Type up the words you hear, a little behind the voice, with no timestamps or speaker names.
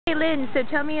Hey Lynn, so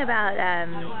tell me about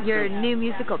your new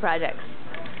musical projects.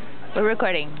 We're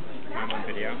recording. I'm on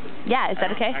video. Yeah, is that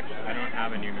okay? Actually, I don't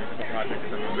have a new musical project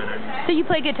at the moment. So you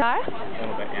play guitar? A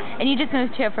little bit, yeah. And you just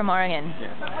moved here from Oregon?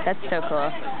 Yeah. That's so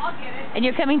cool. And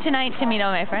you're coming tonight to meet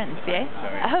all my friends, yeah?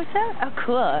 I hope so. Oh,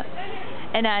 cool.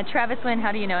 And Travis Lynn,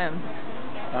 how do you know him?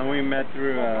 We met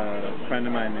through a friend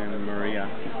of mine named Maria.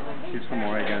 She's from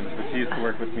Oregon, so she used to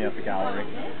work with me at the gallery.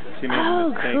 She made a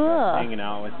mistake of hanging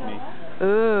out with me.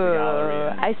 Ooh,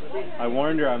 I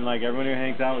warned her. I'm like, everyone who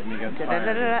hangs out with me gets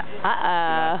fired.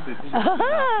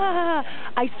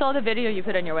 I saw the video you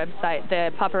put on your website,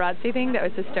 the paparazzi thing. That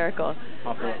was hysterical.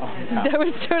 Yeah. That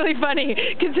was totally funny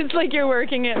because it's like you're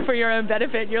working it for your own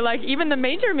benefit. You're like, even the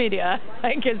major media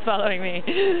is following me.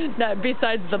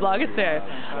 Besides the blogosphere.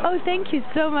 Oh, thank you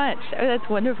so much. Oh, that's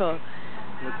wonderful.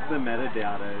 What's the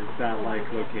metadata? Is that like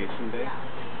location based?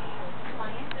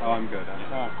 Oh, I'm good.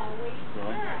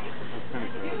 Really? That's kind of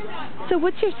cool. So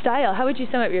what's your style? How would you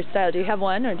sum up your style? Do you have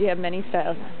one or do you have many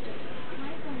styles?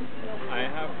 I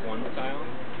have one style.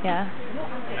 Yeah.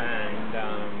 And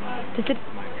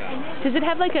my style. Does it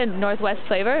have like a Northwest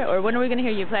flavor, or when are we going to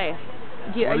hear you play?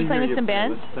 Are you playing with some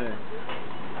bands? We can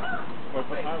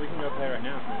go play right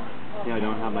now. Yeah, I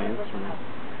don't have my instrument.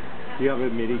 Do you have a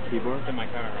MIDI keyboard? It's in my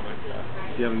car or my stuff.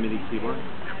 Do you have a MIDI keyboard?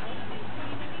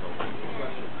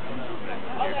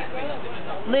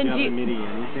 Lynn, do you have a MIDI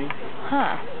anything?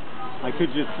 Huh. I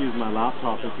could just use my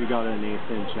laptop if you got an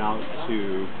 1/8 inch out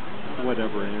to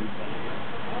whatever in.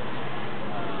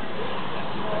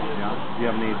 Yeah? Do you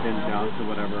have an 1/8 inch out to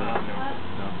whatever?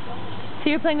 No. So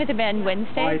you're playing with the band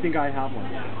Wednesday? Oh, I think I have one.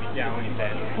 Yeah,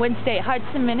 Wednesday. Wednesday. Hearts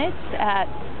and Minutes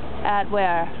at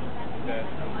where? The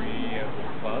 3 of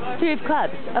Clubs. 3 of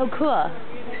Clubs. Oh, cool.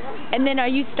 And then are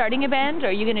you starting a band, or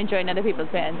are you going to join other people's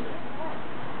bands?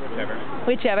 Whichever.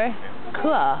 Whichever?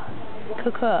 Cool.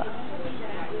 Cool.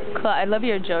 I love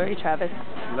your jewelry, Travis.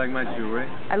 You like my jewelry?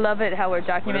 I love it how we're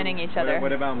documenting each other.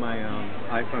 What about my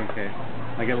iPhone case?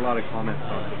 I get a lot of comments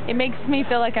on it. It makes me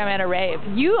feel like I'm at a rave.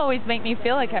 You always make me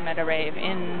feel like I'm at a rave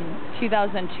in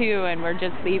 2002, and we're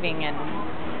just leaving in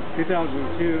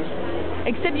 2002.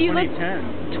 Except you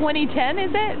 2010. 2010,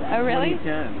 is it? Oh, really?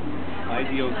 2010.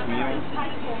 Ideal meals.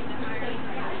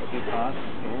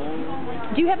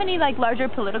 Do you have any like larger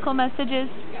political messages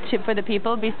for the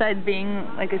people besides being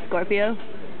like a Scorpio?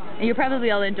 And you're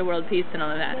probably all into world peace and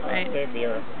all of that, right? Save the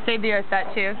Earth. Save the Earth,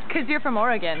 that too. Because you're from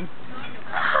Oregon.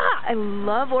 I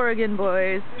love Oregon,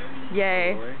 boys.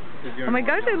 Yay. Oh my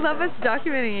gosh, I love us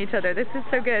documenting each other. This is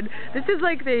so good. This is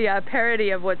like the parody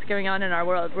of what's going on in our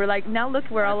world. We're like, now look,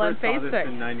 we're all on Facebook. I saw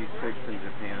this in '96 in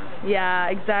Japan. Yeah,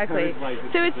 exactly.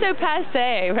 So it's so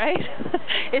passé, right?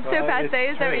 It's so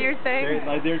passé, is that what you're saying?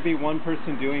 There'd be one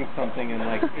person doing something and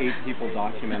like 8 people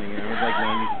documenting it. It was like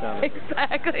 97.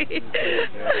 Exactly.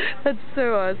 That's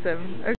so awesome. Okay.